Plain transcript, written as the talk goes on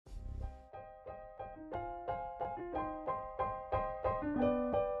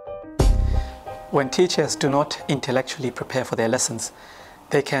When teachers do not intellectually prepare for their lessons,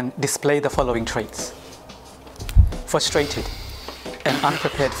 they can display the following traits: frustrated, an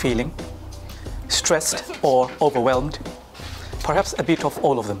unprepared feeling, stressed or overwhelmed, perhaps a bit of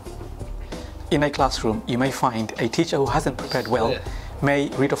all of them. In a classroom, you may find a teacher who hasn't prepared well may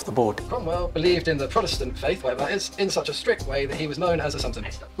read off the board. Cromwell believed in the Protestant faith, whatever that is, in such a strict way that he was known as a something.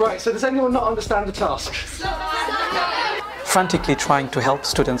 Right, so does anyone not understand the task? Frantically trying to help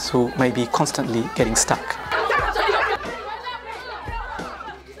students who may be constantly getting stuck.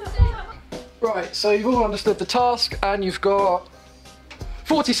 Right, so you've all understood the task and you've got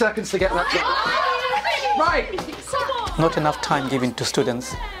 40 seconds to get that done. Right! Not enough time given to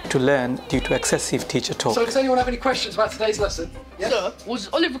students to learn due to excessive teacher talk. So does anyone have any questions about today's lesson? Yes? Sir, was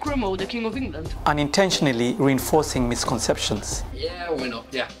Oliver Cromwell the King of England? Unintentionally reinforcing misconceptions. Yeah, or we're not.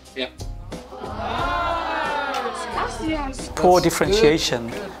 Yeah. Poor differentiation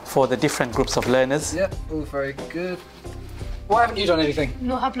for the different groups of learners. Yeah, all very good. Why haven't you done anything?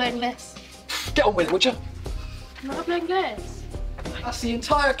 Not applying less. Get on with it, would you? Not applying less. That's the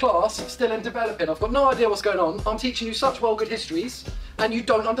entire class still in developing. I've got no idea what's going on. I'm teaching you such well good histories and you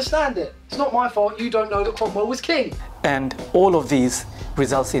don't understand it. It's not my fault you don't know that Cromwell was king. And all of these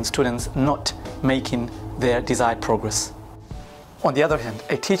results in students not making their desired progress. On the other hand,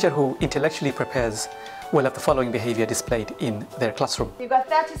 a teacher who intellectually prepares will have the following behavior displayed in their classroom. You've got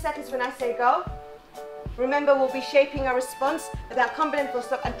 30 seconds when I say go. Remember, we'll be shaping our response without coming full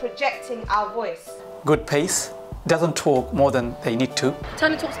stop and projecting our voice. Good pace, doesn't talk more than they need to.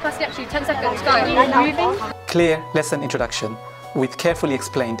 Turn and talk capacity actually, 10 seconds, go. Moving. Clear lesson introduction with carefully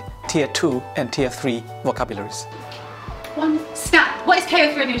explained Tier 2 and Tier 3 vocabularies. Stan, what is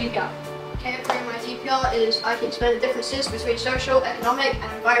KO3 in your DPR? KO3 in my DPR is I can explain the differences between social, economic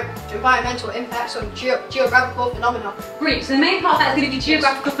and environmental impacts on geographical phenomena. Brilliant, so the main part of that is going to be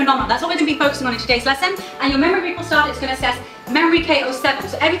geographical phenomena. That's what we're going to be focusing on in today's lesson. And your memory recall start is going to assess memory KO7.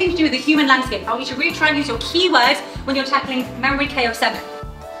 So everything to do with the human landscape. I want you to really try and use your keywords when you're tackling memory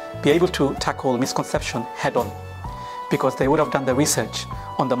KO7. Be able to tackle misconception head on, because they would have done the research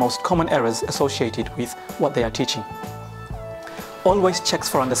on the most common errors associated with what they are teaching. Always checks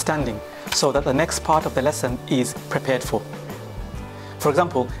for understanding so that the next part of the lesson is prepared for. For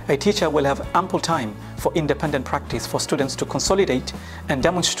example, a teacher will have ample time for independent practice for students to consolidate and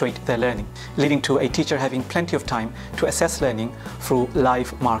demonstrate their learning, leading to a teacher having plenty of time to assess learning through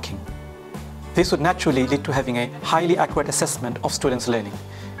live marking. This would naturally lead to having a highly accurate assessment of students' learning,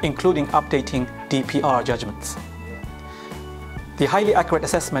 including updating DPR judgments. The highly accurate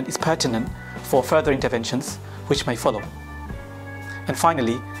assessment is pertinent for further interventions which may follow. And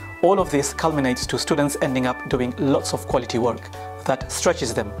finally, all of this culminates to students ending up doing lots of quality work that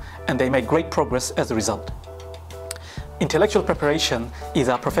stretches them, and they make great progress as a result. Intellectual preparation is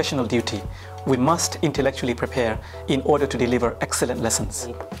our professional duty. We must intellectually prepare in order to deliver excellent lessons.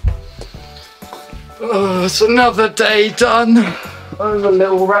 Oh, it's another day done. Oh, the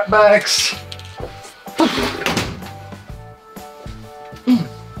little rat bags.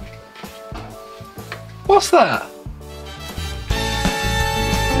 What's that?